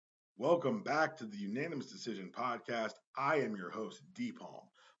Welcome back to the Unanimous Decision Podcast. I am your host, DPalm.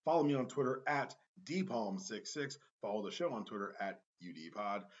 Follow me on Twitter at DPalm66. Follow the show on Twitter at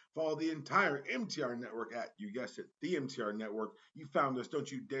UDPod. Follow the entire MTR network at, you guessed it, the MTR network. You found us.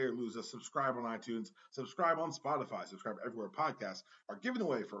 Don't you dare lose us. Subscribe on iTunes. Subscribe on Spotify. Subscribe everywhere podcasts are given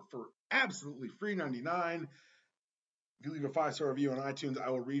away for absolutely free 99. If you leave a 5-star review on iTunes,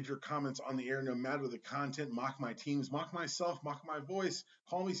 I will read your comments on the air no matter the content. Mock my teams, mock myself, mock my voice,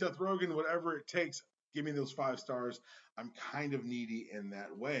 call me Seth Rogen, whatever it takes. Give me those 5 stars. I'm kind of needy in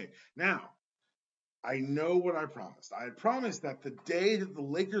that way. Now, I know what I promised. I had promised that the day that the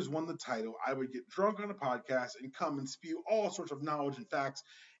Lakers won the title, I would get drunk on a podcast and come and spew all sorts of knowledge and facts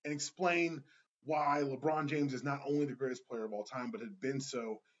and explain why LeBron James is not only the greatest player of all time, but had been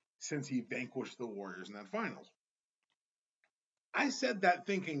so since he vanquished the Warriors in that finals. I said that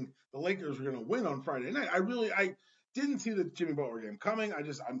thinking the Lakers were going to win on Friday night. I didn't see the Jimmy Butler game coming.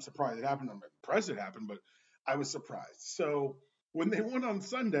 I'm surprised it happened. I'm impressed it happened, but I was surprised. So when they won on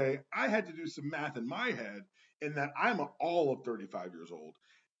Sunday, I had to do some math in my head in that I'm all of 35 years old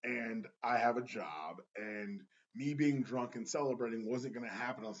and I have a job, and me being drunk and celebrating wasn't going to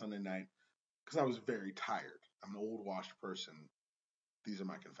happen on Sunday night because I was very tired. I'm an old washed person. These are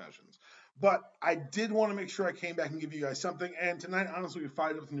my confessions. But I did want to make sure I came back and give you guys something. And tonight, honestly, we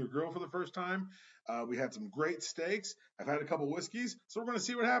fired up the new grill for the first time. We had some great steaks. I've had a couple whiskeys. So we're going to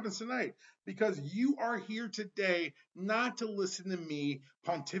see what happens tonight. Because you are here today not to listen to me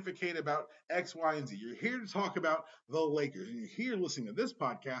pontificate about X, Y, and Z. You're here to talk about the Lakers. And you're here listening to this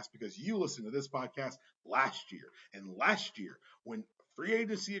podcast because you listened to this podcast last year. And last year, when free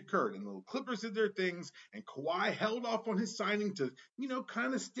agency occurred and the Clippers did their things and Kawhi held off on his signing to,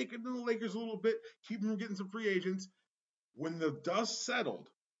 kind of stick it to the Lakers a little bit, keep them from getting some free agents. When the dust settled,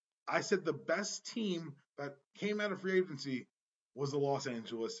 I said the best team that came out of free agency was the Los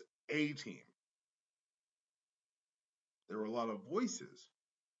Angeles A team. There were a lot of voices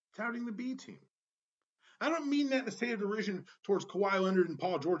touting the B team. I don't mean that in a state of derision towards Kawhi Leonard and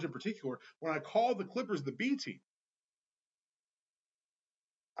Paul George in particular when I call the Clippers the B team.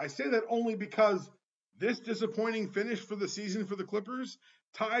 I say that only because this disappointing finish for the season for the Clippers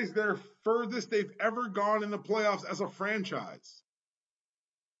ties their furthest they've ever gone in the playoffs as a franchise.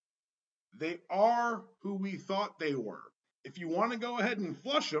 They are who we thought they were. If you want to go ahead and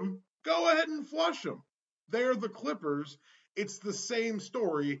flush them, go ahead and flush them. They're the Clippers. It's the same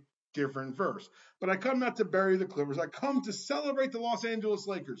story, different verse. But I come not to bury the Clippers. I come to celebrate the Los Angeles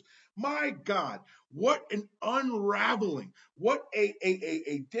Lakers. My God, what an unraveling, what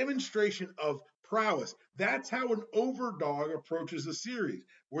a demonstration of prowess. That's how an overdog approaches a series.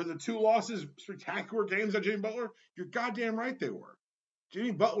 Were the two losses spectacular games at Jimmy Butler? You're goddamn right they were.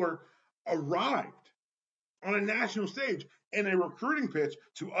 Jimmy Butler arrived on a national stage in a recruiting pitch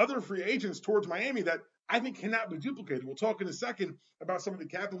to other free agents towards Miami that I think cannot be duplicated. We'll talk in a second about some of the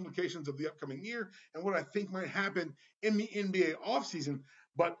cap implications of the upcoming year and what I think might happen in the NBA offseason.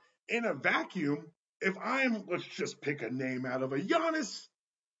 But in a vacuum, if let's just pick a name out of a Giannis,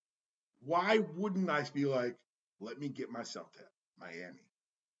 why wouldn't I be like, let me get myself to Miami?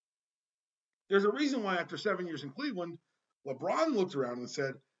 There's a reason why after 7 years in Cleveland, LeBron looked around and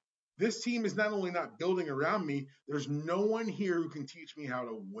said, this team is not only not building around me, there's no one here who can teach me how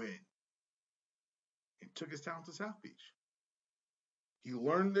to win. And took his talent to South Beach. He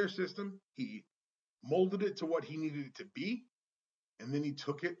learned their system. He molded it to what he needed it to be. And then he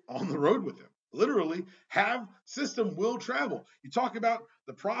took it on the road with him. Literally, have system will travel. You talk about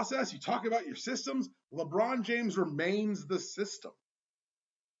the process. You talk about your systems. LeBron James remains the system.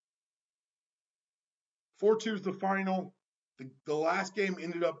 4-2 is the final. The last game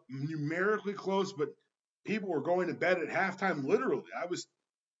ended up numerically close, but people were going to bed at halftime. Literally, I was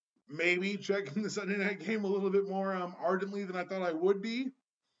maybe checking the Sunday night game a little bit more ardently than I thought I would be.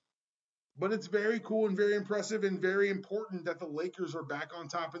 But it's very cool and very impressive and very important that the Lakers are back on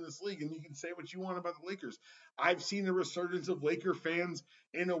top in this league. And you can say what you want about the Lakers. I've seen a resurgence of Laker fans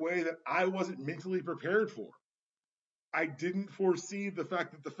in a way that I wasn't mentally prepared for. I didn't foresee the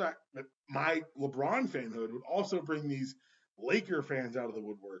fact that my LeBron fanhood would also bring these Laker fans out of the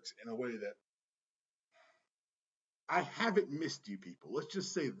woodworks in a way that I haven't missed you people. Let's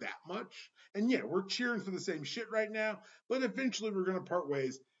just say that much. And yeah, we're cheering for the same shit right now, but eventually we're going to part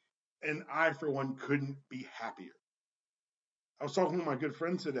ways. And I, for one, couldn't be happier. I was talking with my good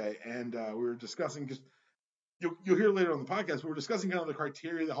friends today, and we were discussing, just you'll hear later on the podcast, we were discussing kind of the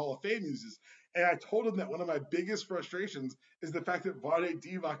criteria the Hall of Fame uses. And I told him that one of my biggest frustrations is the fact that Vlade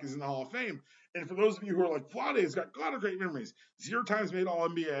Divac is in the Hall of Fame. And for those of you who are like, Vlade has got a lot of great memories. 0 times made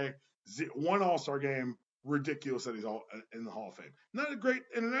All-NBA, 1 All-Star game, ridiculous that he's all in the Hall of Fame. Not a great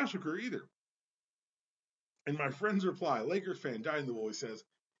international career either. And my friend's reply, Lakers fan, dying the wool, he says,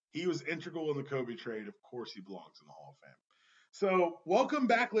 he was integral in the Kobe trade. Of course he belongs in the Hall of Fame. So welcome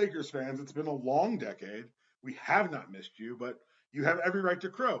back, Lakers fans. It's been a long decade. We have not missed you, but you have every right to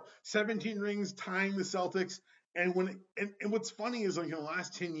crow. 17 rings tying the Celtics. And what's funny is, like, in the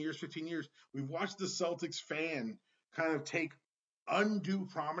last 10 years, 15 years, we've watched the Celtics fan kind of take undue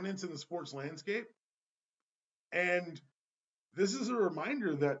prominence in the sports landscape. And this is a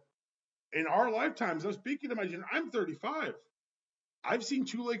reminder that in our lifetimes, I'm speaking to my generation, I'm 35. I've seen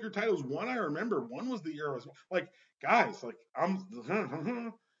 2 Laker titles. One I remember. One was the year I was like, guys, like, I'm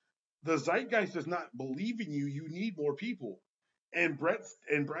the zeitgeist does not believe in you. You need more people. And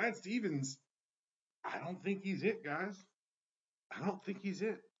Brad Stevens, I don't think he's it, guys. I don't think he's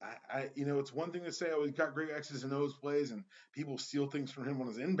it. It's one thing to say, oh, he's got great X's and O's plays, and people steal things from him on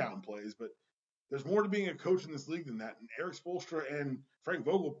his inbound plays, but there's more to being a coach in this league than that. And Erik Spoelstra and Frank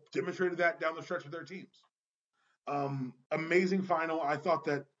Vogel demonstrated that down the stretch with their teams. Amazing final. I thought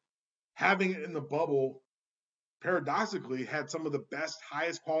that having it in the bubble paradoxically had some of the best,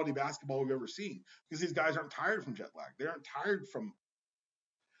 highest quality basketball we've ever seen, because these guys aren't tired from jet lag. They aren't tired from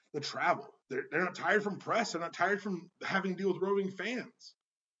the travel. They're not tired from press. They're not tired from having to deal with roving fans.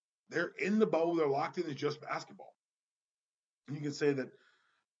 They're in the bubble. They're locked in. It's just basketball. And you can say that,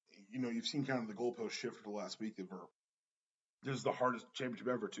 you've seen kind of the goalpost shift for the last week of this is the hardest championship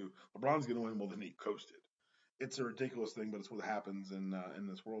ever to LeBron's going to win. Well, then he coasted. It's a ridiculous thing, but it's what happens in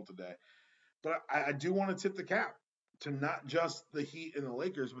this world today. But I do want to tip the cap to not just the Heat and the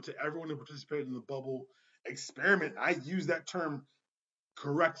Lakers, but to everyone who participated in the bubble experiment. I use that term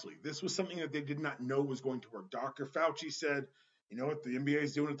correctly. This was something that they did not know was going to work. Dr. Fauci said, you know what, the NBA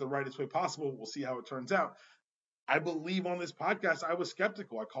is doing it the rightest way possible. We'll see how it turns out. I believe on this podcast, I was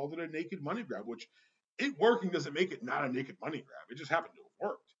skeptical. I called it a naked money grab, which it working doesn't make it not a naked money grab. It just happened to have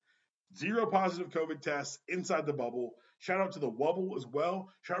worked. 0 positive COVID tests inside the bubble. Shout out to the Wubble as well.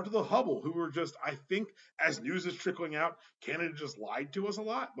 Shout out to the Hubble, who were just, I think, as news is trickling out, Canada just lied to us a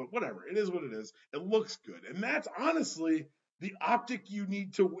lot, but whatever. It is what it is. It looks good. And that's honestly the optic you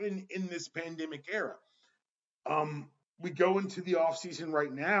need to win in this pandemic era. We go into the offseason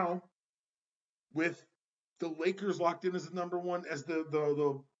right now with the Lakers locked in as the number one, as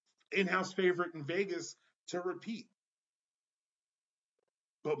the in-house favorite in Vegas to repeat.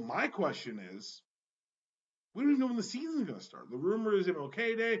 But my question is, we don't even know when the season's going to start. The rumor is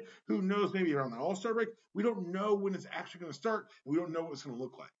MLK Day. Who knows? Maybe around the All-Star break. We don't know when it's actually going to start, and we don't know what it's going to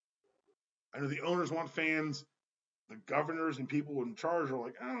look like. I know the owners want fans. The governors and people in charge are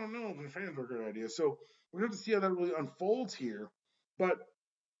like, I don't know if the fans are a good idea. So we're going to have to see how that really unfolds here. But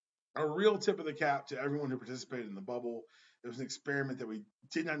a real tip of the cap to everyone who participated in the bubble. It was an experiment that we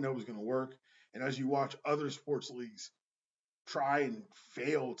did not know was going to work. And as you watch other sports leagues try and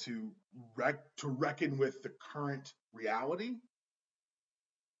fail to reckon with the current reality,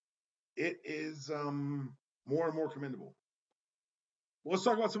 it is more and more commendable. Well, let's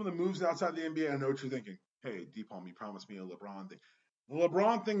talk about some of the moves outside the NBA. I know what you're thinking. Hey, D-Palm, you promised me a LeBron thing. The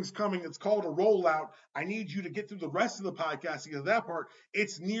LeBron thing's coming. It's called a rollout. I need you to get through the rest of the podcast to get to that part.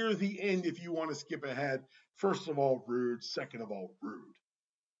 It's near the end if you want to skip ahead. First of all, rude. Second of all, rude.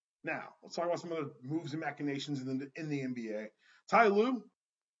 Now, let's talk about some other moves and machinations in the NBA. Ty Lue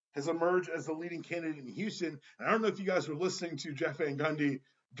has emerged as the leading candidate in Houston. And I don't know if you guys were listening to Jeff Van Gundy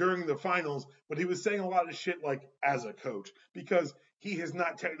during the finals, but he was saying a lot of shit like as a coach, because he has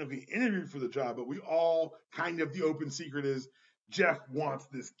not technically interviewed for the job, but we all kind of, the open secret is Jeff wants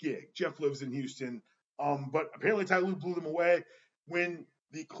this gig. Jeff lives in Houston, but apparently Ty Lue blew them away. When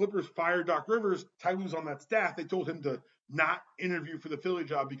the Clippers fired Doc Rivers, Ty Lue's on that staff. They told him to not interview for the Philly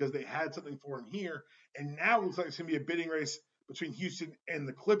job because they had something for him here. And now it looks like it's going to be a bidding race between Houston and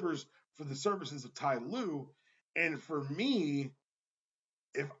the Clippers for the services of Ty Lue. And for me,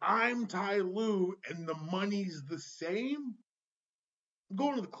 if I'm Ty Lue and the money's the same, I'm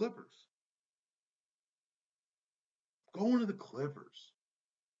going to the Clippers. Going to the Clippers.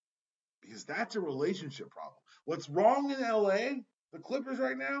 Because that's a relationship problem. What's wrong in LA, the Clippers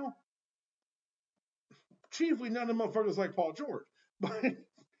right now, chiefly none of the motherfuckers like Paul George. But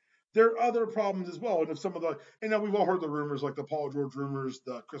there are other problems as well. And if some of the, we've all heard the rumors, like the Paul George rumors,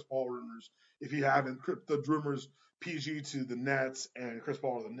 the Chris Paul rumors. If you haven't, the rumors PG to the Nets and Chris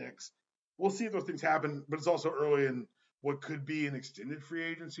Paul to the Knicks. We'll see if those things happen, but it's also early in what could be an extended free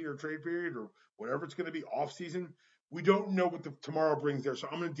agency or trade period or whatever it's going to be off season. We don't know what the tomorrow brings there, so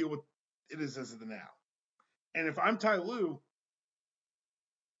I'm going to deal with it as of the now. And if I'm Ty Lue,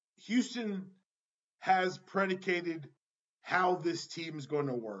 Houston has predicated how this team is going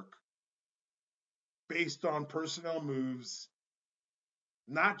to work based on personnel moves,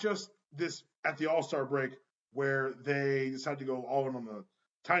 not just this at the All-Star break where they decided to go all in on the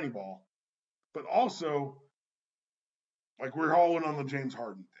tiny ball, but also like we're all in on the James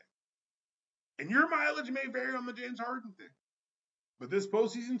Harden thing. And your mileage may vary on the James Harden thing. But this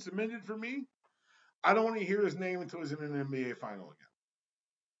postseason cemented for me, I don't want to hear his name until he's in an NBA final again.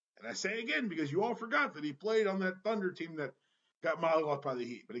 And I say again because you all forgot that he played on that Thunder team that got mollywopped by the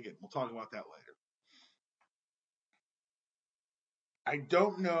Heat. But again, we'll talk about that later. I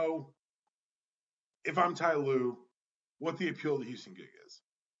don't know if I'm Ty Lue what the appeal of the Houston gig is.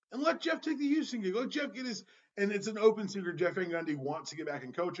 And let Jeff take the Houston gig. Let Jeff get his, and it's an open secret. Jeff Van Gundy wants to get back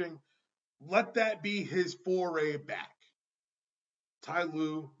in coaching. Let that be his foray back. Ty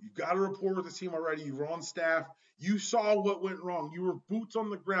Lue, you've got a rapport with the team already. You were on staff. You saw what went wrong. You were boots on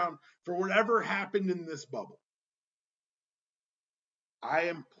the ground for whatever happened in this bubble. I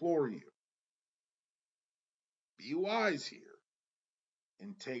implore you, be wise here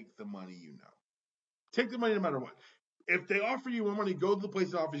and take the money you know. Take the money no matter what. If they offer you more money, go to the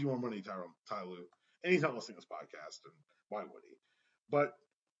place that offers you more money, Ty Lue. And he's not listening to this podcast, and why would he? But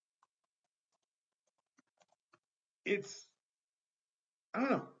I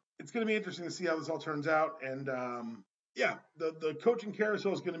don't know. It's going to be interesting to see how this all turns out. And the coaching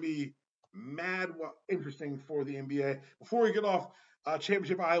carousel is going to be mad interesting for the NBA. Before we get off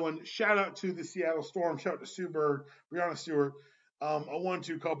Championship Island, shout out to the Seattle Storm. Shout out to Sue Bird, Breanna Stewart. A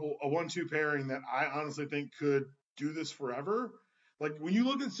 1-2 pairing that I honestly think could do this forever. Like when you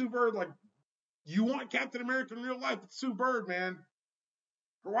look at Sue Bird, like you want Captain America in real life. It's Sue Bird, man.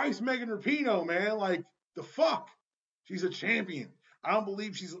 Her wife's Megan Rapinoe, man. Like the fuck. She's a champion. I don't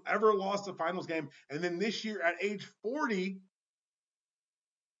believe she's ever lost a finals game. And then this year at age 40,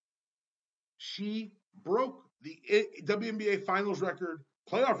 she broke the WNBA finals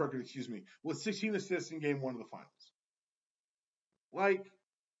playoff record, with 16 assists in game 1 of the finals. Like,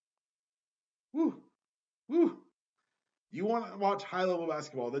 whoo. You want to watch high-level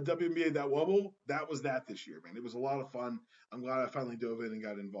basketball. The WNBA, that wobble, that was that this year, man. It was a lot of fun. I'm glad I finally dove in and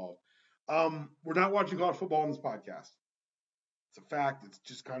got involved. We're not watching college football on this podcast. It's a fact. It's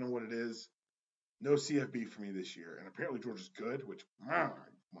just kind of what it is. No CFB for me this year. And apparently Georgia's good, which,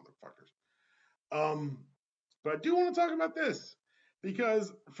 motherfuckers. But I do want to talk about this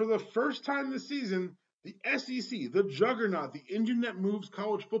because for the first time this season, the SEC, the juggernaut, the engine that moves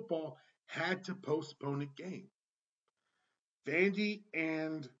college football, had to postpone a game. Vandy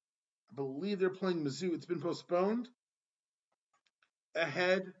and I believe they're playing Mizzou. It's been postponed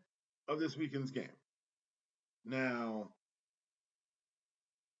ahead of this weekend's game. Now,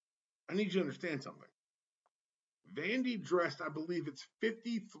 I need you to understand something. Vandy dressed, I believe it's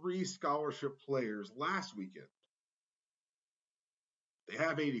 53 scholarship players last weekend. They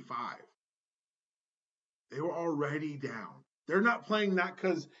have 85. They were already down. They're not playing not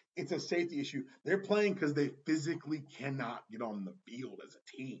because it's a safety issue. They're playing because they physically cannot get on the field as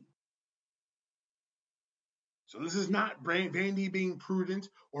a team. So this is not Vandy being prudent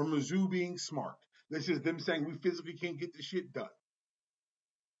or Mizzou being smart. This is them saying we physically can't get this shit done.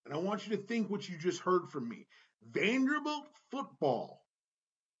 And I want you to think what you just heard from me. Vanderbilt football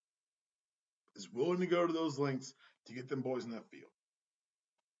is willing to go to those lengths to get them boys in that field.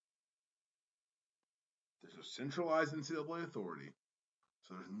 There's a centralized NCAA authority,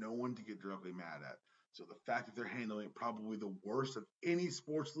 so there's no one to get directly mad at. So the fact that they're handling it probably the worst of any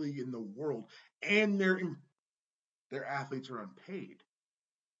sports league in the world, and their athletes are unpaid,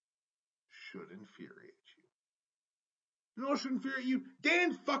 should infuriate you. You know what should infuriate you?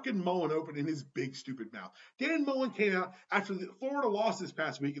 Dan fucking Mullen opened in his big stupid mouth. Dan Mullen came out after the Florida lost this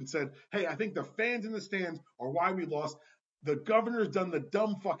past week and said, hey, I think the fans in the stands are why we lost. The governor's done the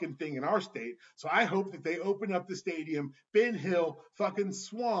dumb fucking thing in our state, so I hope that they open up the stadium, Ben Hill, fucking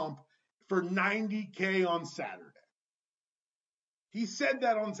Swamp, for $90K on Saturday. He said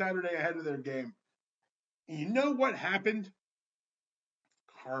that on Saturday ahead of their game. And you know what happened?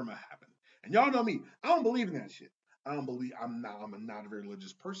 Karma happened. And y'all know me. I don't believe in that shit. I'm not a very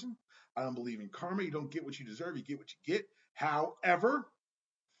religious person. I don't believe in karma. You don't get what you deserve. You get what you get. However,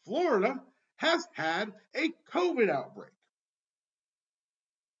 Florida has had a COVID outbreak.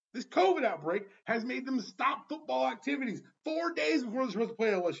 This COVID outbreak has made them stop football activities 4 days before they're supposed to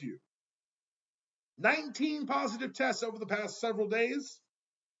play LSU. 19 positive tests over the past several days,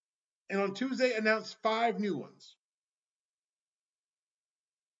 and on Tuesday announced 5 new ones.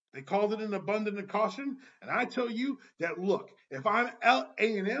 They called it an abundance of caution, and I tell you that, look, if I'm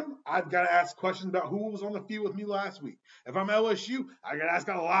A&M, I've got to ask questions about who was on the field with me last week. If I'm LSU, I got to ask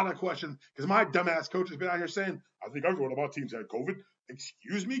a lot of questions because my dumbass coach has been out here saying, I think everyone on my team's had COVID.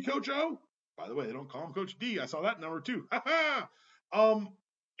 Excuse me, Coach O? By the way, they don't call him Coach D. I saw that number too.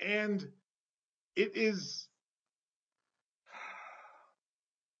 And it is,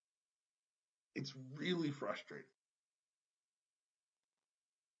 it's really frustrating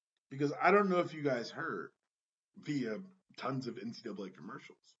because I don't know if you guys heard via tons of NCAA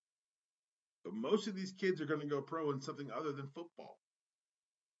commercials, but most of these kids are going to go pro in something other than football.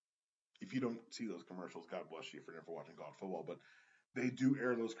 If you don't see those commercials, God bless you for never watching college football, but they do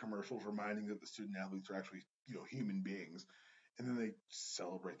air those commercials reminding that the student athletes are actually, human beings, and then they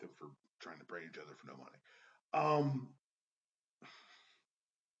celebrate them for trying to braid each other for no money.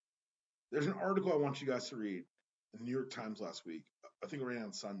 There's an article I want you guys to read in the New York Times last week. I think it ran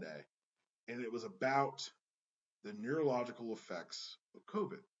on Sunday, and it was about the neurological effects of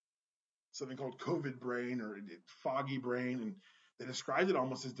COVID. Something called COVID brain or foggy brain, and they described it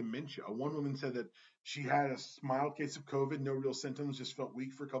almost as dementia. One woman said that she had a mild case of COVID, no real symptoms, just felt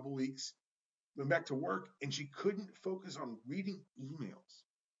weak for a couple weeks, went back to work, and she couldn't focus on reading emails.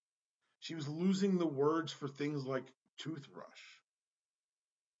 She was losing the words for things like toothbrush.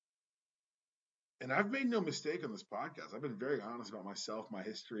 And I've made no mistake on this podcast. I've been very honest about myself, my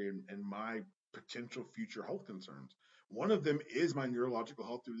history, and my potential future health concerns. One of them is my neurological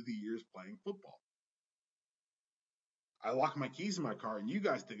health through the years playing football. I lock my keys in my car, and you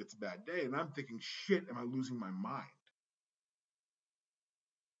guys think it's a bad day, and I'm thinking, shit, am I losing my mind?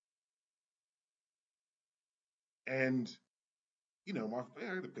 And, I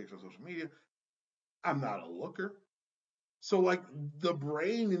have the picture on social media. I'm not a looker. So, like, the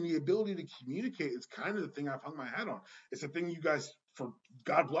brain and the ability to communicate is kind of the thing I've hung my hat on. It's the thing you guys, for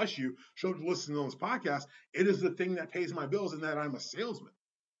God bless you, showed to listen to this podcast. It is the thing that pays my bills and that I'm a salesman.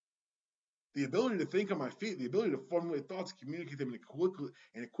 The ability to think on my feet, the ability to formulate thoughts, communicate them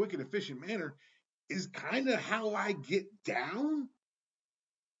in a quick and efficient manner is kind of how I get down.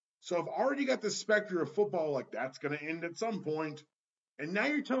 So I've already got the specter of football, like that's going to end at some point. And now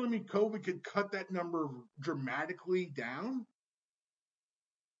you're telling me COVID could cut that number dramatically down?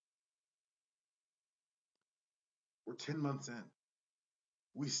 We're 10 months in.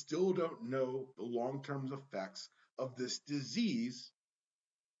 We still don't know the long-term effects of this disease.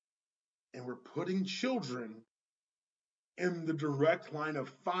 And we're putting children in the direct line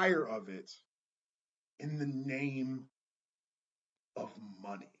of fire of it in the name of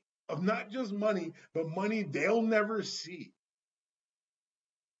money. Of not just money, but money they'll never see.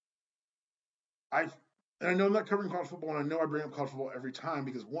 I know I'm not covering college football, and I know I bring up college football every time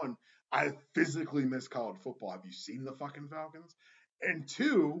because one, I physically miss college football. Have you seen the fucking Falcons? And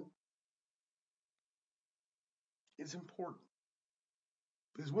two, it's important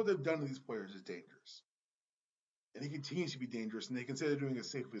because what they've done to these players is dangerous. And it continues to be dangerous, and they can say they're doing it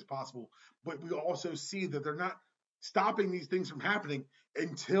as safely as possible, but we also see that they're not stopping these things from happening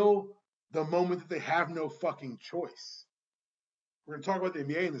until the moment that they have no fucking choice. We're going to talk about the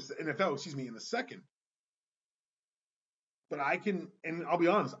NBA and the NFL, in a second. But and I'll be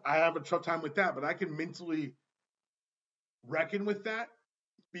honest, I have a tough time with that, but I can mentally reckon with that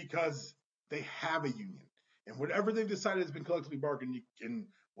because they have a union. And whatever they've decided has been collectively bargained. And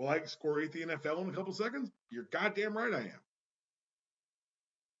will I excoriate the NFL in a couple seconds? You're goddamn right I am.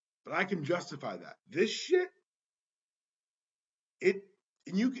 But I can justify that. This shit,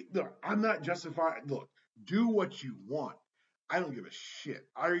 look, I'm not justifying, look, do what you want. I don't give a shit.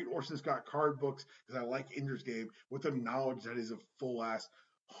 I read Orson Scott card books because I like Ender's Game with the knowledge that is a full ass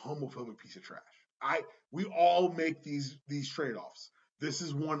homophobic piece of trash. We all make these trade-offs. This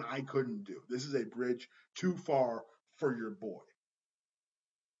is one I couldn't do. This is a bridge too far for your boy.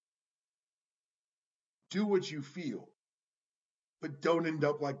 Do what you feel, but don't end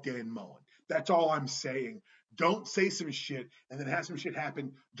up like Dan Mullen. That's all I'm saying. Don't say some shit and then have some shit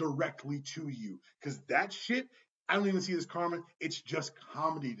happen directly to you. Because that shit, I don't even see it as karma. It's just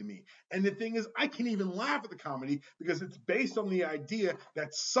comedy to me. And the thing is, I can't even laugh at the comedy because it's based on the idea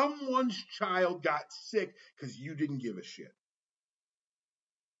that someone's child got sick because you didn't give a shit.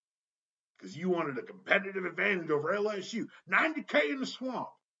 Because you wanted a competitive advantage over LSU. 90K in the swamp.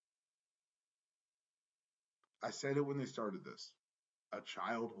 I said it when they started this. A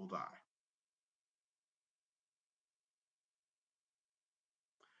child will die.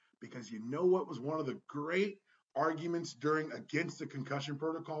 Because you know what was one of the great arguments against the concussion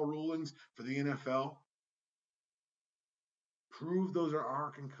protocol rulings for the NFL? Prove those are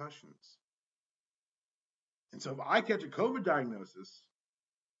our concussions. And so if I catch a COVID diagnosis,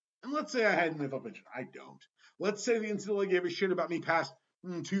 and let's say I had an NFL pension, I don't. Let's say the NCAA gave a shit about me past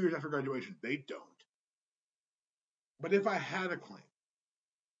 2 years after graduation, they don't. But if I had a claim,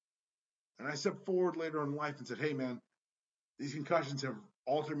 and I stepped forward later in life and said, hey man, these concussions have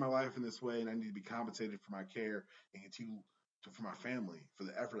altered my life in this way, and I need to be compensated for my care and continue for my family for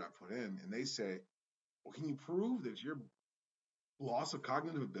the effort I put in. And they say, well, can you prove that your loss of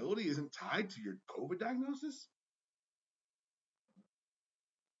cognitive ability isn't tied to your COVID diagnosis?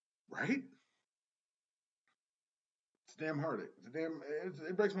 Right? It's damn hard.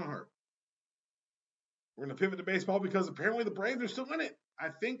 It breaks my heart. We're going to pivot to baseball because apparently the Braves are still in it. I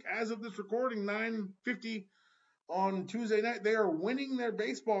think as of this recording, 9:50 on Tuesday night, they are winning their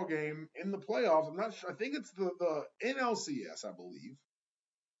baseball game in the playoffs. I'm not sure. I think it's the NLCS, I believe.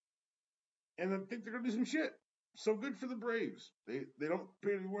 And I think they're going to do some shit. So good for the Braves. They don't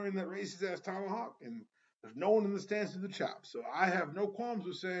appear to be wearing that racist ass tomahawk, and there's no one in the stands to the chop. So I have no qualms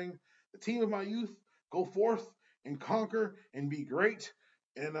with saying the team of my youth go forth and conquer and be great.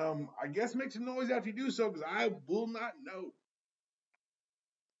 And I guess make some noise after you do so, because I will not know.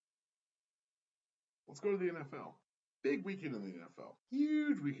 Let's go to the NFL. Big weekend in the NFL.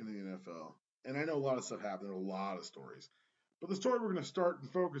 Huge weekend in the NFL. And I know a lot of stuff happened, a lot of stories. But the story we're going to start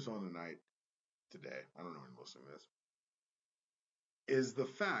and focus on today, I don't know when you're listening to this, is the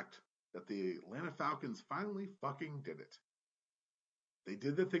fact that the Atlanta Falcons finally fucking did it. They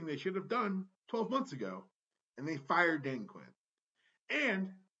did the thing they should have done 12 months ago, and they fired Dan Quinn. And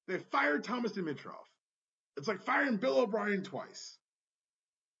they fired Thomas Dimitroff. It's like firing Bill O'Brien twice.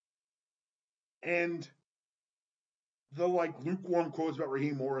 And the lukewarm quotes about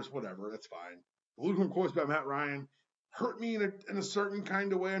Raheem Morris, whatever, that's fine. The lukewarm quotes about Matt Ryan hurt me in a certain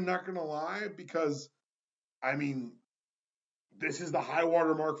kind of way, I'm not going to lie, because, I mean, this is the high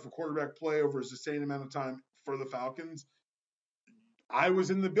water mark for quarterback play over a sustained amount of time for the Falcons. I was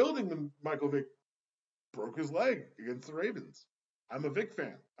in the building when Michael Vick broke his leg against the Ravens. I'm a Vick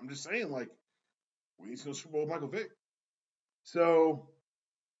fan. I'm just saying, we need to go Super Bowl with Michael Vick. So,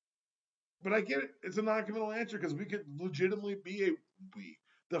 but I get it. It's a non-committal answer because we could legitimately be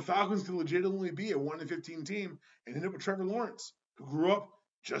the Falcons could legitimately be a 1-15 team and end up with Trevor Lawrence, who grew up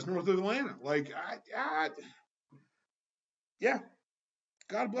just north of Atlanta. Yeah.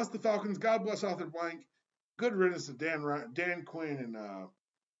 God bless the Falcons. God bless Arthur Blank. Good riddance to Dan Quinn and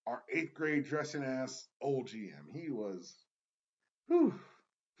our 8th grade dressing ass old GM. He was.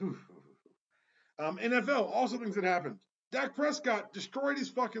 NFL, also things that happened. Dak Prescott destroyed his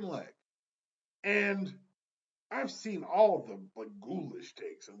fucking leg. And I've seen all of the ghoulish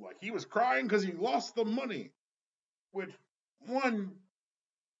takes of he was crying because he lost the money. Which, one,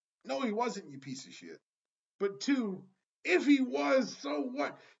 no, he wasn't, you piece of shit. But two, if he was, so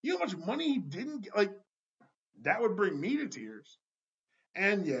what? You know how much money he didn't get? That would bring me to tears.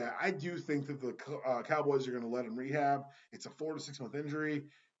 And yeah, I do think that the Cowboys are going to let him rehab. It's a 4 to 6 month injury.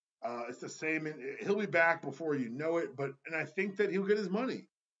 It's the same. He'll be back before you know it. And I think that he'll get his money,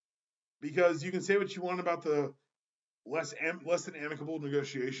 because you can say what you want about the less than amicable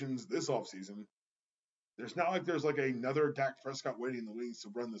negotiations this offseason. There's not there's another Dak Prescott waiting in the wings to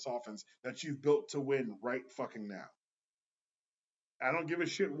run this offense that you've built to win right fucking now. I don't give a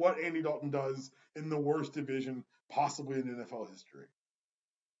shit what Andy Dalton does in the worst division possibly in NFL history.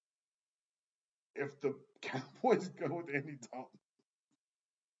 If the Cowboys go with Andy Dalton,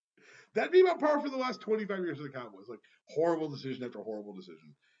 that'd be about par for the last 25 years of the Cowboys. Horrible decision after horrible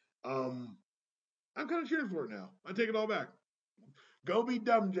decision. I'm kind of cheering for it now. I take it all back. Go be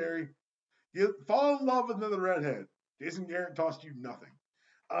dumb, Jerry. You fall in love with another redhead. Jason Garrett tossed you nothing.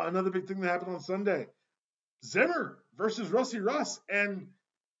 Another big thing that happened on Sunday. Zimmer versus Rusty Russ. And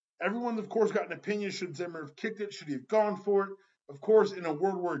everyone, of course, got an opinion. Should Zimmer have kicked it? Should he have gone for it? Of course, in a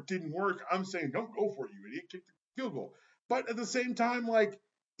world where it didn't work, I'm saying don't go for it, you idiot. Kick the field goal. But at the same time,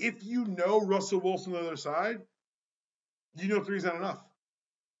 if you know Russell Wilson on the other side, you know 3's not enough.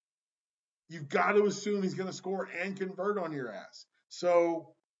 You've got to assume he's going to score and convert on your ass.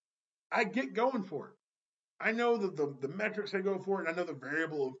 So I get going for it. I know that the metrics they go for it, and I know the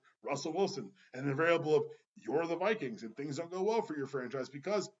variable of Russell Wilson and the variable of you're the Vikings and things don't go well for your franchise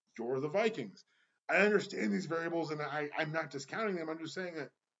because you're the Vikings. I understand these variables, and I'm not discounting them. I'm just saying that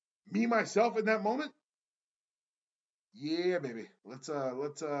me, myself, in that moment, yeah, baby, let's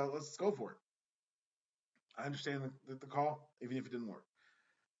go for it. I understand the call, even if it didn't work.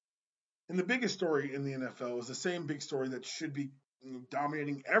 And the biggest story in the NFL is the same big story that should be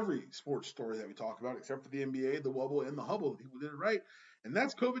dominating every sports story that we talk about, except for the NBA, the Wubble, and the Hubble. People did it right. And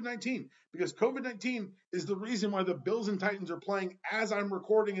that's COVID-19. Because COVID-19 is the reason why the Bills and Titans are playing as I'm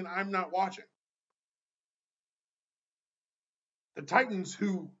recording and I'm not watching. The Titans,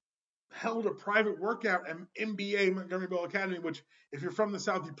 who held a private workout at MBA, Montgomery Bell Academy, which if you're from the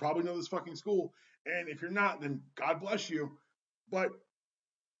South, you probably know this fucking school. And if you're not, then God bless you. But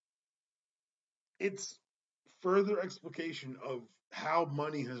it's further explication of how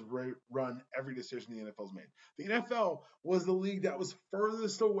money has run every decision the NFL's made. The NFL was the league that was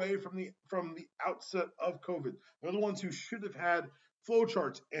furthest away from the outset of COVID. They're the ones who should have had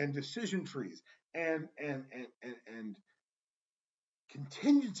flowcharts and decision trees and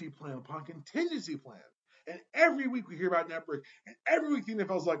contingency plan upon contingency plan. And every week we hear about network, and every week the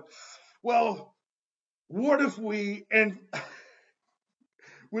NFL's like, well, what if we and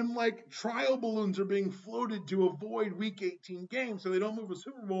when like trial balloons are being floated to avoid Week 18 games, so they don't move a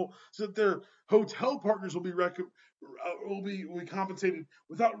Super Bowl, so that their hotel partners will be compensated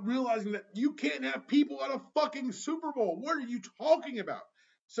without realizing that you can't have people at a fucking Super Bowl. What are you talking about?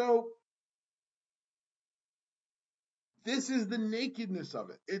 So this is the nakedness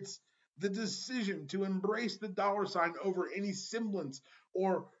of it. It's the decision to embrace the dollar sign over any semblance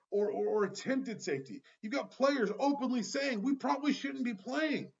or attempted safety. You've got players openly saying we probably shouldn't be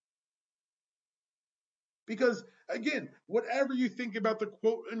playing. Because again, whatever you think about the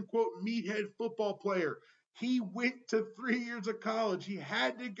quote unquote meathead football player, he went to 3 years of college. He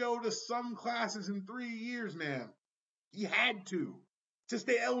had to go to some classes in 3 years, man. He had to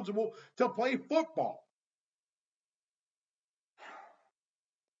stay eligible to play football.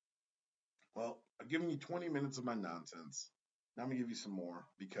 Well, I've given you 20 minutes of my nonsense. Now I'm going to give you some more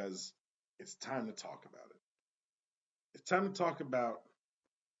because it's time to talk about it. It's time to talk about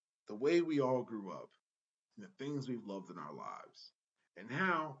the way we all grew up and the things we've loved in our lives, and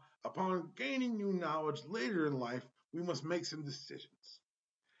how, upon gaining new knowledge later in life, we must make some decisions.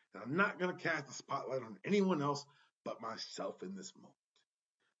 And I'm not going to cast the spotlight on anyone else but myself in this moment,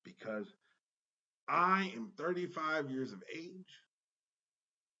 because I am 35 years of age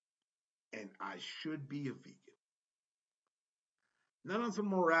and I should be a vegan. Not on some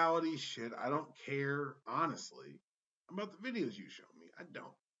morality shit. I don't care, honestly, about the videos you show me. I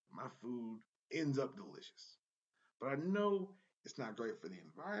don't. My food ends up delicious. But I know it's not great for the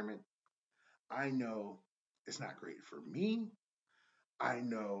environment. I know it's not great for me. I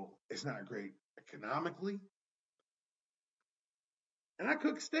know it's not great economically. And I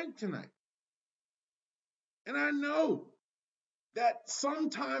cooked steak tonight. And I know that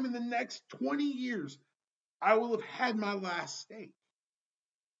sometime in the next 20 years, I will have had my last steak.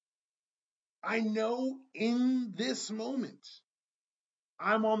 I know in this moment,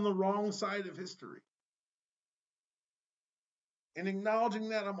 I'm on the wrong side of history. And acknowledging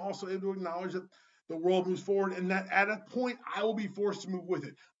that, I'm also able to acknowledge that the world moves forward and that at a point, I will be forced to move with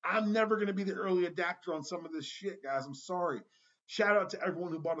it. I'm never going to be the early adapter on some of this shit, guys. I'm sorry. Shout out to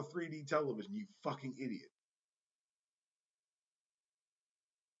everyone who bought a 3D television, you fucking idiot.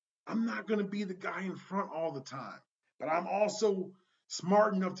 I'm not going to be the guy in front all the time. But I'm also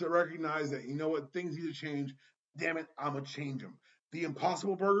smart enough to recognize that, you know what, things need to change. Damn it, I'm going to change them. The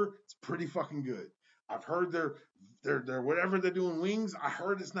Impossible Burger, it's pretty fucking good. I've heard they're whatever they're doing wings, I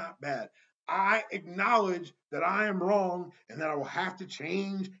heard it's not bad. I acknowledge that I am wrong and that I will have to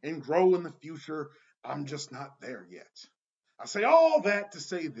change and grow in the future. I'm just not there yet. I say all that to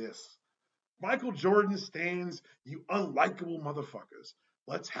say this. Michael Jordan stands, you unlikable motherfuckers.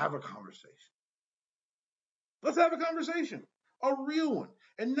 Let's have a conversation. Let's have a conversation. A real one.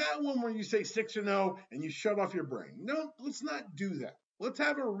 And not one where you say 6-0 and you shut off your brain. No, let's not do that. Let's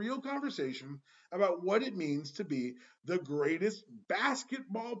have a real conversation about what it means to be the greatest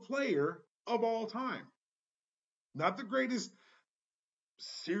basketball player of all time. Not the greatest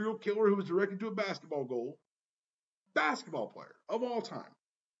serial killer who was directed to a basketball goal. Basketball player of all time.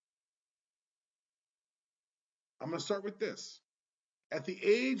 I'm going to start with this. At the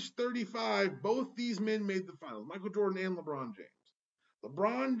age 35, both these men made the finals, Michael Jordan and LeBron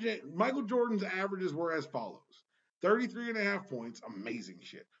James. Michael Jordan's averages were as follows. 33.5 points, amazing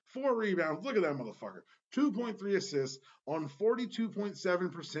shit. 4 rebounds, look at that motherfucker. 2.3 assists on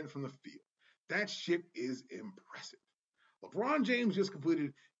 42.7% from the field. That shit is impressive. LeBron James just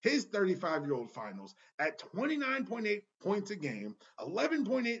completed his 35-year-old finals at 29.8 points a game,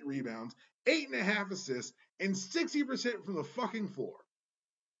 11.8 rebounds, 8.5 assists, and 60% from the fucking floor.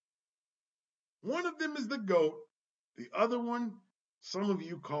 One of them is the GOAT. The other one, some of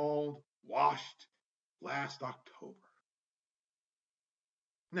you called washed last October.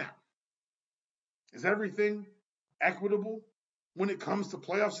 Now, is everything equitable when it comes to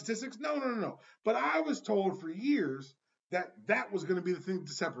playoff statistics? No. But I was told for years that was going to be the thing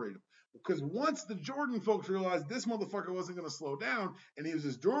to separate them. Because once the Jordan folks realized this motherfucker wasn't going to slow down and he was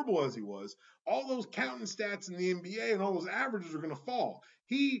as durable as he was, all those counting stats in the NBA and all those averages are going to fall.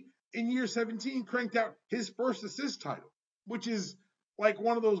 He, in year 17, cranked out his first assist title, which is like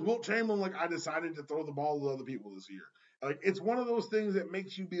one of those Wilt Chamberlain, like, I decided to throw the ball to other people this year. Like, it's one of those things that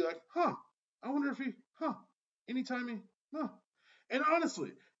makes you be like, I wonder if anytime he. And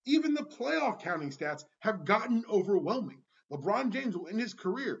honestly, even the playoff counting stats have gotten overwhelming. LeBron James will end his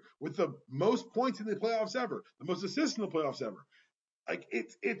career with the most points in the playoffs ever, the most assists in the playoffs ever. Like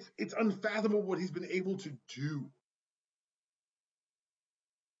it's unfathomable what he's been able to do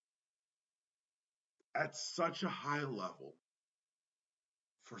at such a high level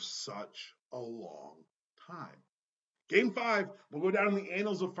for such a long time. Game 5 will go down in the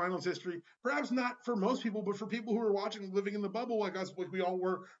annals of finals history, perhaps not for most people, but for people who are watching, living in the bubble like us, like we all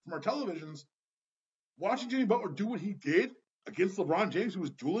were from our televisions. Watching Jimmy Butler do what he did against LeBron James, who was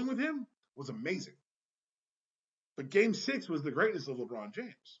dueling with him, was amazing. But Game 6 was the greatness of LeBron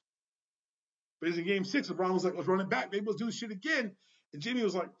James. Because in Game 6, LeBron was like, let's run it back. Maybe let's do this shit again. And Jimmy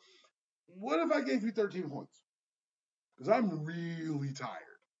was like, what if I gave you 13 points? Because I'm really tired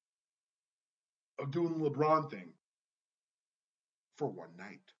of doing the LeBron thing for one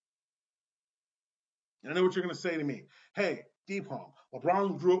night. And I know what you're going to say to me. Hey, Deep Home,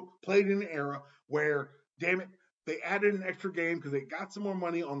 LeBron played in an era where, damn it, they added an extra game because they got some more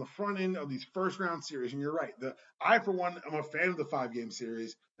money on the front end of these first round series. And you're right. I, for one, am a fan of the 5-game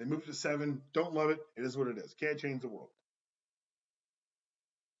series. They moved to 7. Don't love it. It is what it is. Can't change the world.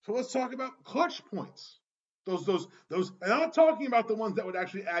 So let's talk about clutch points. Those, and I'm not talking about the ones that would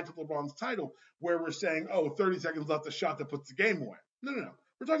actually add to LeBron's title, where we're saying, 30 seconds left, the shot that puts the game away. No.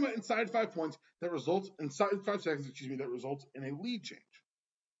 We're talking about inside 5 points that results, inside 5 seconds, that results in a lead change.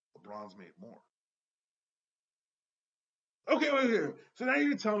 LeBron's made more. Okay, wait. So now you're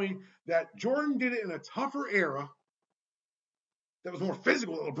going to tell me that Jordan did it in a tougher era that was more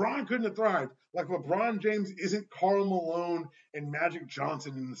physical, that LeBron couldn't have thrived. Like LeBron James isn't Karl Malone and Magic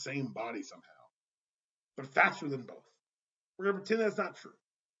Johnson in the same body somehow, but faster than both. We're going to pretend that's not true.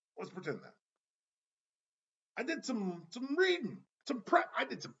 Let's pretend that. I did some reading, some prep. I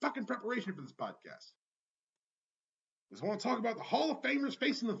did some fucking preparation for this podcast. I just want to talk about the Hall of Famers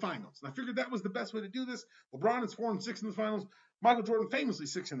facing the finals. And I figured that was the best way to do this. LeBron is 4-6 in the finals. Michael Jordan famously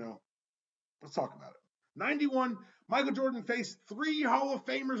 6-0. Let's talk about it. 91, Michael Jordan faced 3 Hall of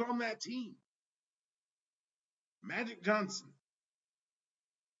Famers on that team. Magic Johnson,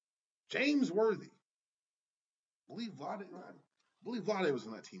 James Worthy. I believe Vlade was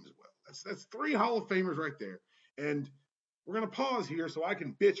on that team as well. That's 3 Hall of Famers right there. And we're going to pause here so I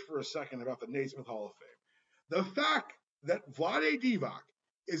can bitch for a second about the Naismith Hall of Fame. The fact that Vlade Divac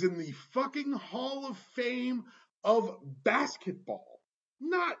is in the fucking Hall of Fame of basketball,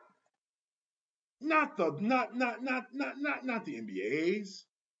 not the NBA's,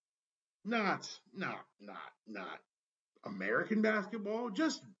 not American basketball,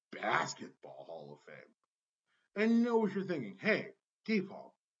 just basketball Hall of Fame. And you know what you're thinking. Hey,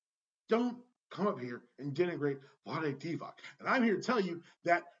 T-Paul, don't come up here and denigrate Vlade Divac. And I'm here to tell you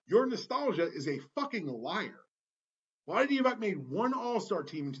that your nostalgia is a fucking liar. Vlade Divac made 1 All-Star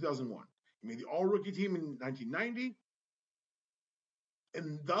team in 2001. He made the All-Rookie team in 1990,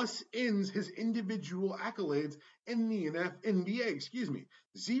 and thus ends his individual accolades in the NBA.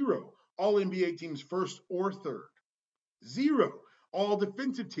 0 All-NBA teams first or third. 0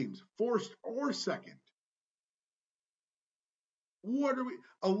 All-Defensive teams first or second. What are we?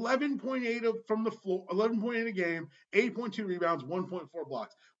 11.8 from the floor, 11.8 a game, 8.2 rebounds, 1.4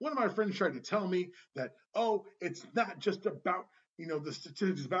 blocks. One of my friends tried to tell me that, it's not just about, the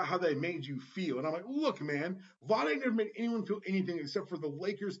statistics, about how they made you feel. And I'm like, look, man, Vlade never made anyone feel anything except for the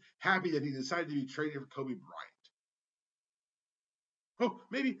Lakers happy that he decided to be traded for Kobe Bryant. Oh,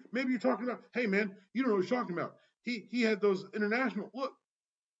 maybe you're talking about, hey, man, you don't know what you're talking about. He had those international, look,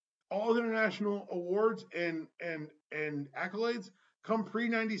 all the international awards and accolades come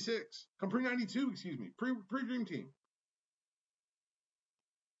pre-96, come pre-92, pre-Dream Team.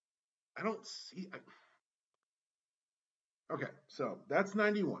 I don't see. Okay, so that's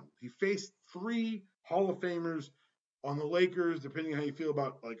 91. He faced 3 Hall of Famers on the Lakers, depending on how you feel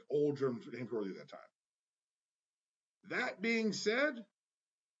about like old James Worthy at that time. That being said,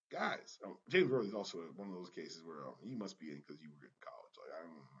 guys, James Worthy is also one of those cases where you must be in because you were in college. Like I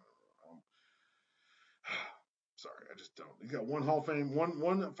don't. Sorry, I just don't. You got 1 Hall of Fame,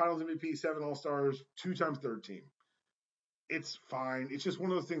 one Finals MVP, 7 All Stars, 2 times third team. It's fine. It's just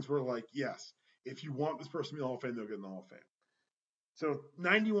one of those things where, like, yes, if you want this person to be in the Hall of Fame, they'll get in the Hall of Fame. So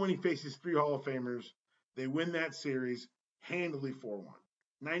 91, he faces 3 Hall of Famers. They win that series handily 4-1.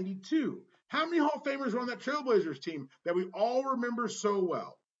 92, how many Hall of Famers are on that Trailblazers team that we all remember so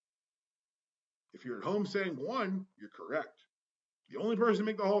well? If you're at home saying 1, you're correct. The only person to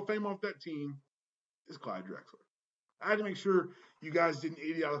make the Hall of Fame off that team is Clyde Drexler. I had to make sure you guys didn't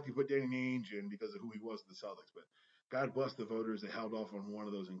idiotically put Danny Ainge in because of who he was in the Celtics, but God bless the voters that held off on one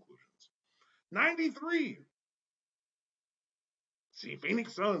of those inclusions. 93. See,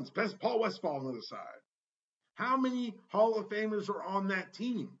 Phoenix Suns, best Paul Westphal on the other side. How many Hall of Famers are on that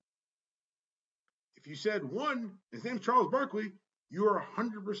team? If you said one, his name's Charles Barkley, you are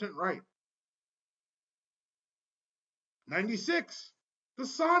 100% right. 96, the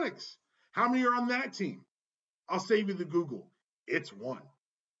Sonics. How many are on that team? I'll save you the Google. It's one,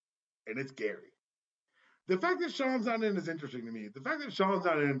 and it's Gary. The fact that Sean's not in is interesting to me. The fact that Sean's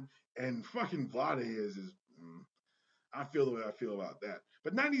not in and fucking Vlade is I feel the way I feel about that.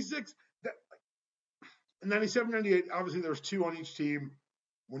 But 96, that 97, 98, obviously there's two on each team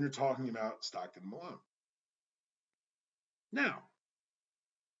when you're talking about Stockton and Malone. Now,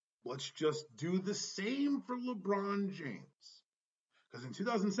 let's just do the same for LeBron James. Because in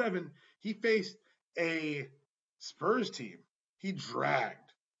 2007, he faced a Spurs team. He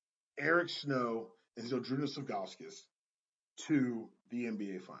dragged Eric Snow and Zydrunas Ilgauskas to the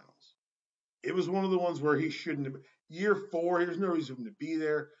NBA Finals. It was one of the ones where he shouldn't have. Year 4, there's no reason for him to be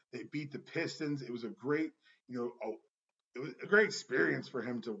there. They beat the Pistons. It was a great, it was a great experience for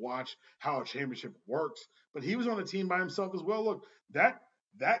him to watch how a championship works. But he was on a team by himself as well. Look, that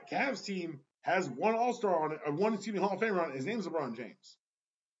Cavs team has one All-Star on it, or one Hall of Famer on it. His name's LeBron James.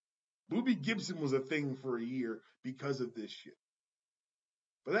 Boobie Gibson was a thing for a year because of this shit.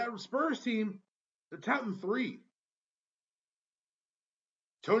 But that Spurs team, they're touting 3.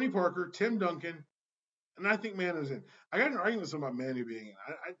 Tony Parker, Tim Duncan, and I think Manu's in. I got an argument with someone about Manu being in.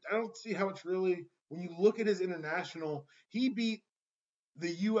 I don't see how it's really, when you look at his international, he beat the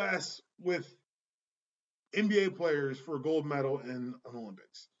U.S. with NBA players for a gold medal in an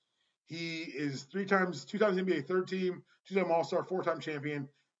Olympics. He is 2 times NBA third team, 2-time All-Star, 4-time champion,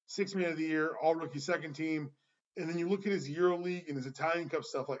 6th man of the year, all rookie second team. And then you look at his EuroLeague and his Italian Cup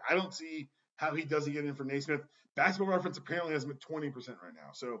stuff. Like, I don't see how he doesn't get in for Naismith. Basketball Reference apparently has him at 20% right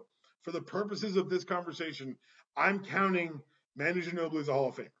now. So for the purposes of this conversation, I'm counting Manu Ginobili as a Hall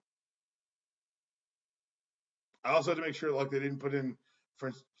of Famer. I also had to make sure like they didn't put in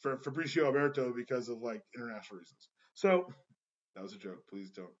for Fabricio Alberto because of like international reasons. So that was a joke.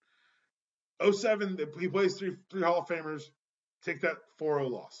 Please don't. 07, he plays three Hall of Famers. Take that 4-0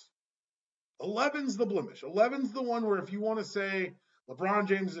 loss. 11's the blemish. 11's the one where if you want to say LeBron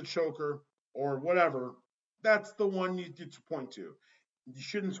James is a choker or whatever, that's the one you get to point to. You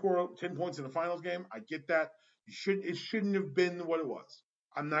shouldn't score 10 points in a finals game. I get that. It shouldn't have been what it was.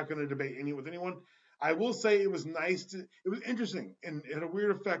 I'm not going to debate with anyone. I will say it was it was interesting and it had a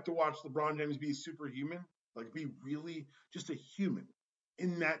weird effect to watch LeBron James be superhuman, like be really just a human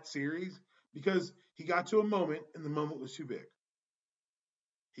in that series because he got to a moment and the moment was too big.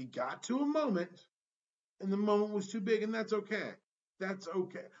 He got to a moment and the moment was too big, and that's okay. That's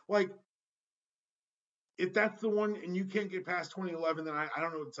okay. Like, if that's the one and you can't get past 2011, then I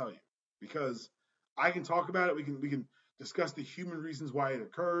don't know what to tell you because I can talk about it. We can discuss the human reasons why it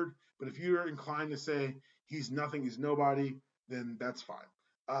occurred. But if you're inclined to say he's nothing, he's nobody, then that's fine.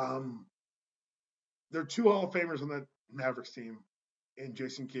 There are 2 Hall of Famers on that Mavericks team, in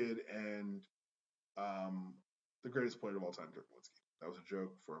Jason Kidd and the greatest player of all time, Dirk Nowitzki. That was a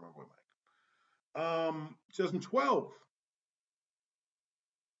joke for my boy Mike. 2012,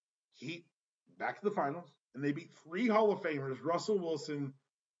 Heat back to the finals, and they beat 3 Hall of Famers: Russell Wilson,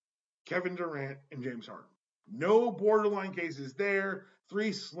 Kevin Durant, and James Harden. No borderline cases there.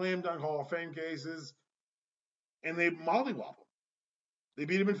 3 slam dunk Hall of Fame cases, and they mollywop them. They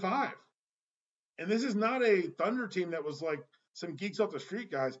beat them in 5. And this is not a Thunder team that was like some geeks off the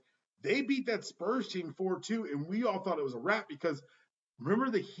street guys. They beat that Spurs team 4-2, and we all thought it was a wrap because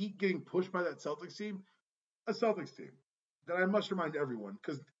remember the Heat getting pushed by that Celtics team? A Celtics team that I must remind everyone,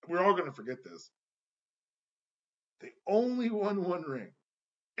 because we're all going to forget this. They only won 1 ring.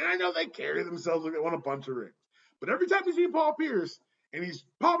 And I know they carry themselves like they won a bunch of rings. But every time you see Paul Pierce and he's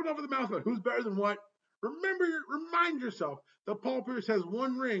popping over the mouth about who's better than what, remind yourself that Paul Pierce has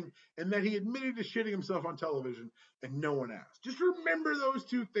 1 ring and that he admitted to shitting himself on television and no one asked. Just remember those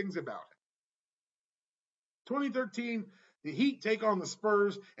 2 things about him. 2013, the Heat take on the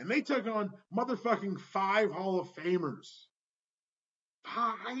Spurs, and they took on motherfucking 5 Hall of Famers.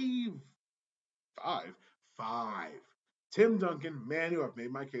 5. Tim Duncan, Manu, I've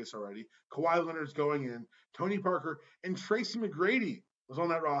made my case already. Kawhi Leonard's going in. Tony Parker, and Tracy McGrady was on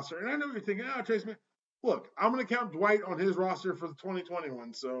that roster. And I know you're thinking, Tracy McGrady. Look, I'm going to count Dwight on his roster for the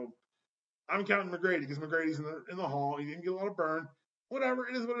 2021, so I'm counting McGrady because McGrady's in the hall. He didn't get a lot of burn. Whatever,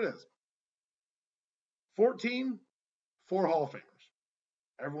 it is what it is. 14, 4 Hall of Famers.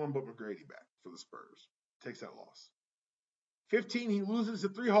 Everyone but McGrady back for the Spurs. Takes that loss. 15, he loses to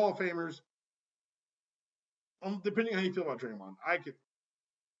 3 Hall of Famers. Depending on how you feel about Draymond,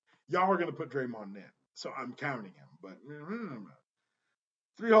 y'all are going to put Draymond in, so I'm counting him. But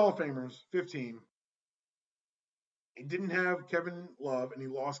 3 Hall of Famers, 15. He didn't have Kevin Love, and he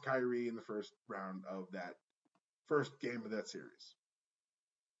lost Kyrie in the first round of that first game of that series.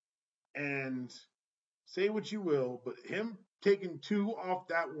 And say what you will, but him taking 2 off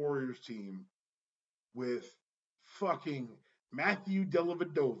that Warriors team with fucking Matthew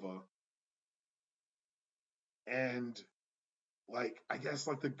Dellavedova and I guess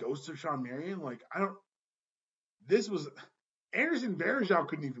the ghost of Shawn Marion, this was Anderson Varejao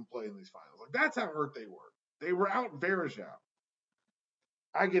couldn't even play in these finals. That's how hurt they were. They were out Varejao.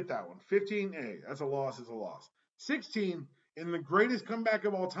 I get that one. 15, that's a loss, it's a loss. 16, in the greatest comeback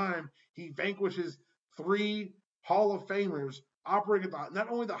of all time, he vanquishes 3 Hall of Famers operating at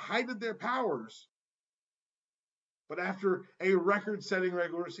not only the height of their powers, but after a record-setting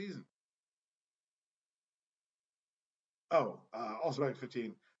regular season. Also back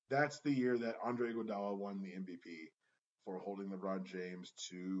 15, that's the year that Andre Iguodala won the MVP for holding LeBron James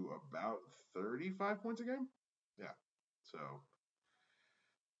to about 35 points a game. Yeah. So,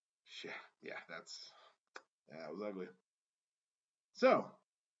 yeah, that was ugly. So,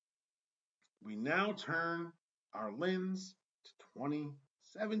 we now turn our lens to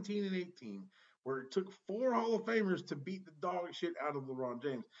 2017 and 18, where it took 4 Hall of Famers to beat the dog shit out of LeBron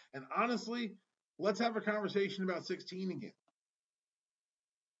James. And honestly, let's have a conversation about 16 again.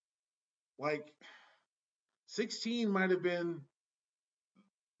 16 might have been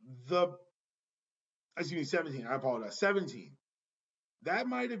 17. I apologize. 17. That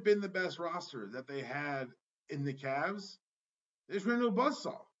might have been the best roster that they had in the Cavs. They just ran into a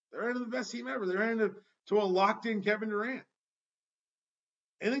buzzsaw. They ran into the best team ever. They ran into a locked-in Kevin Durant.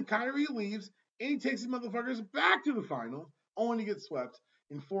 And then Kyrie leaves, and he takes his motherfuckers back to the finals, only to get swept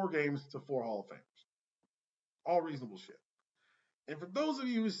in 4 games to 4 Hall of Famers. All reasonable shit. And for those of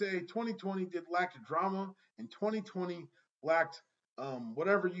you who say 2020 did lack drama and 2020 lacked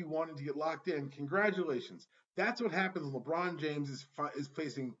whatever you wanted to get locked in, congratulations. That's what happens when LeBron James is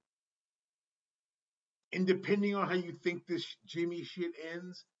facing, and depending on how you think this Jimmy shit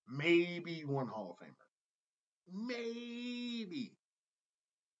ends, maybe 1 Hall of Famer. Maybe.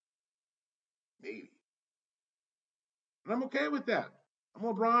 And I'm okay with that. I'm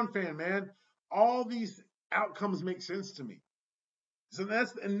a LeBron fan, man. All these outcomes make sense to me. So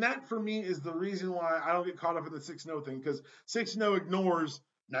that for me is the reason why I don't get caught up in the 6-0 thing, because 6-0 ignores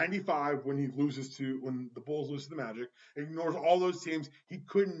 95 when the Bulls lose to the Magic. It ignores all those teams he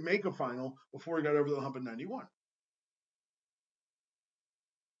couldn't make a final before he got over the hump in 91.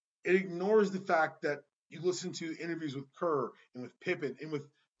 It ignores the fact that you listen to interviews with Kerr and with Pippen and with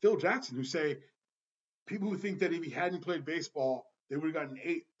Phil Jackson, who say people who think that if he hadn't played baseball, they would have gotten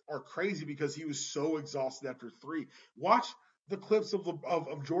 8 are crazy because he was so exhausted after 3. Watch the clips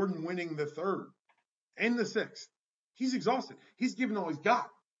of Jordan winning the 3rd and the 6th. He's exhausted. He's given all he's got.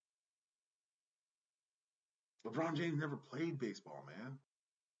 LeBron James never played baseball, man.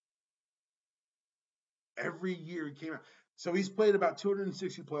 Every year he came out. So he's played about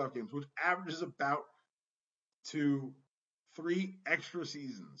 260 playoff games, which averages about to 3 extra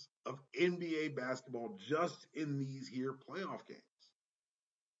seasons of NBA basketball just in these here playoff games.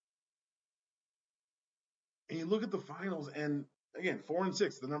 And you look at the finals, and again, 4 and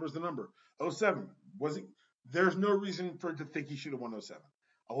 6, the number's the number. 07 wasn't. There's no reason for it to think he should have won 07.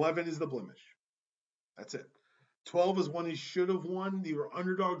 11 is the blemish. That's it. 12 is one he should have won. They were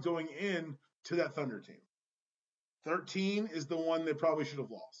underdogs going in to that Thunder team. 13 is the one they probably should have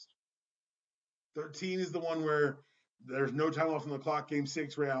lost. 13 is the one where there's no time left on the clock. Game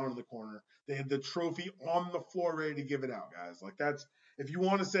 6, Ray Allen in the corner. They had the trophy on the floor ready to give it out, guys. That's, if you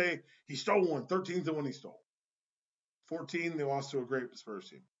want to say he stole one, 13 is the one he stole. 14, they lost to a great Spurs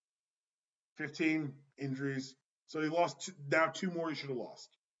team. 15, injuries. So he lost now 2 more he should have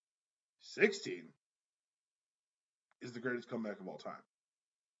lost. 16 is the greatest comeback of all time.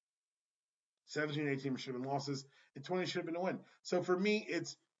 17 and 18 should have been losses, and 20 should have been a win. So for me,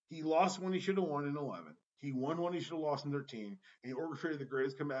 it's he lost when he should have won in 11. He won when he should have lost in 13, and he orchestrated the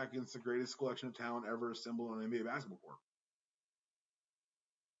greatest comeback against the greatest collection of talent ever assembled on an NBA basketball court.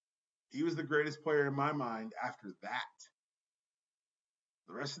 He was the greatest player in my mind after that.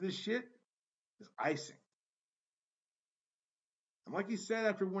 The rest of this shit is icing. And like he said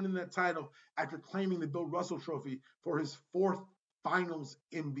after winning that title, after claiming the Bill Russell Trophy for his 4th Finals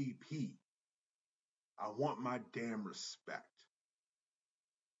MVP, I want my damn respect.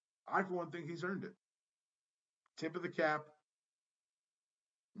 I, for one, think he's earned it. Tip of the cap,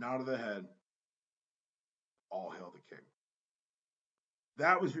 nod of the head, all hail the king.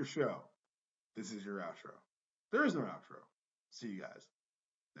 That was your show. This is your outro. There is no outro. See you guys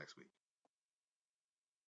next week.